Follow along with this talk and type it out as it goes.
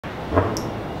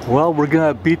Well, we're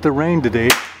gonna beat the rain today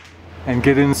and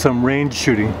get in some range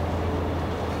shooting.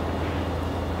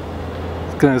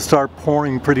 It's gonna start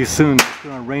pouring pretty soon. It's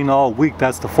gonna rain all week,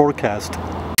 that's the forecast.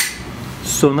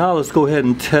 So now let's go ahead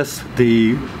and test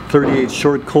the 38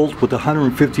 short Colt with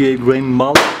 158 grain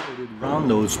Moly round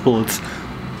nose bullets,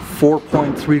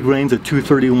 4.3 grains of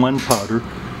 231 powder.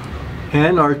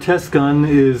 And our test gun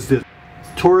is the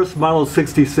Taurus Model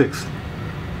 66.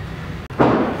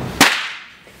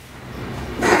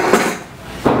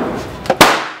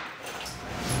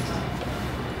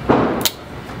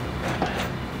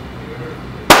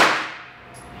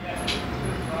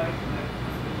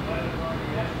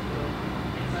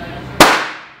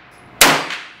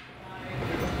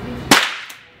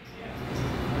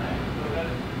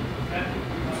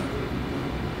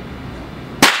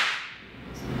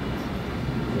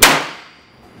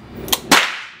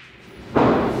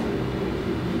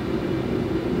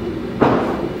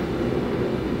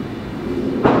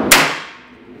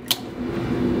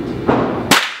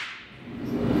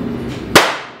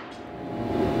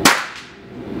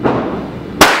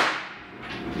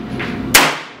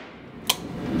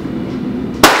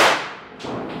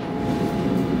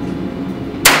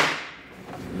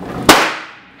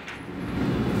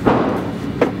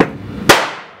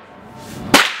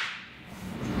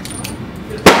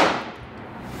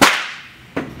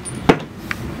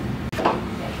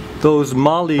 Those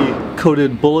Moly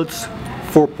coated bullets,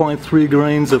 4.3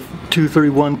 grains of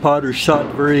 231 powder,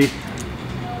 shot very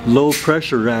low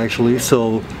pressure actually,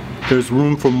 so there's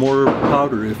room for more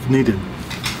powder if needed.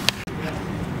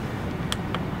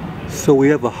 So we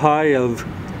have a high of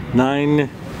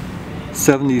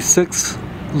 976,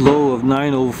 low of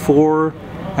 904,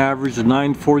 average of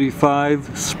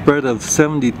 945, spread of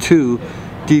 72,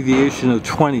 deviation of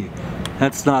 20.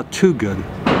 That's not too good.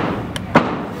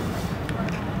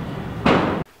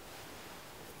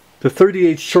 The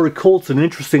 38 short Colt's an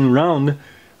interesting round.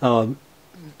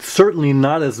 Certainly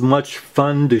not as much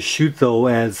fun to shoot though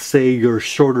as say your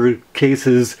shorter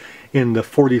cases in the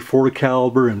 44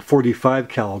 caliber and 45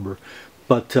 caliber.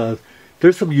 But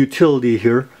there's some utility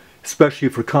here, especially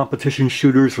for competition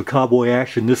shooters, for cowboy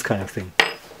action, this kind of thing.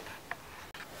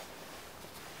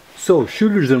 So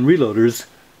shooters and reloaders,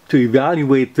 to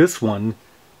evaluate this one,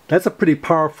 that's a pretty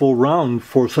powerful round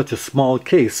for such a small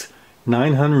case.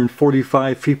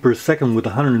 945 feet per second with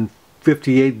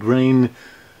 158 grain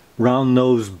round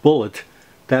nose bullet.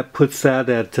 That puts that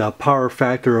at a power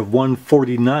factor of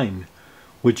 149,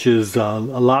 which is a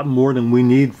lot more than we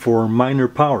need for minor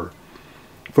power.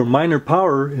 For minor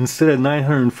power, instead of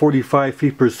 945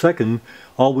 feet per second,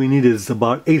 all we need is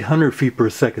about 800 feet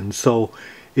per second. So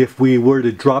if we were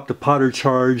to drop the powder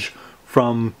charge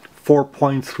from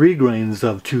 4.3 grains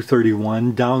of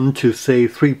 231 down to say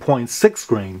 3.6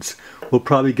 grains, we'll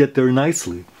probably get there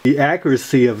nicely. The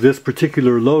accuracy of this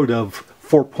particular load of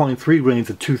 4.3 grains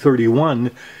of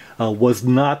 231 was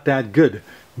not that good.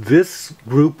 This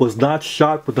group was not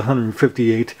shot with the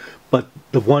 158, but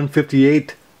the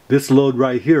 158, this load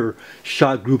right here,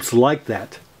 shot groups like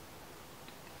that,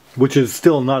 which is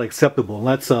still not acceptable.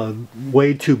 That's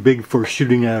way too big for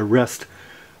shooting at a rest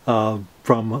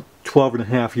from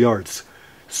 12.5 yards.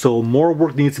 So more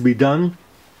work needs to be done.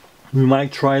 We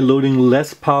might try loading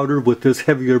less powder with this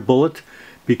heavier bullet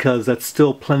because that's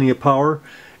still plenty of power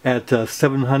at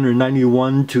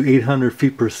 791 to 800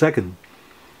 feet per second.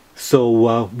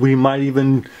 So we might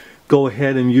even go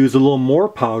ahead and use a little more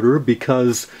powder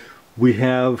because we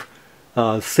have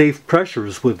safe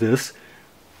pressures with this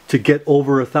to get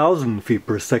over 1,000 feet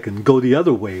per second. Go the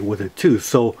other way with it too.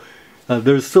 So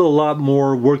there's still a lot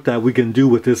more work that we can do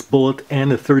with this bullet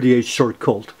and the 38 short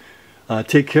Colt.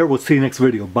 Take care. We'll see you next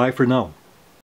video. Bye for now.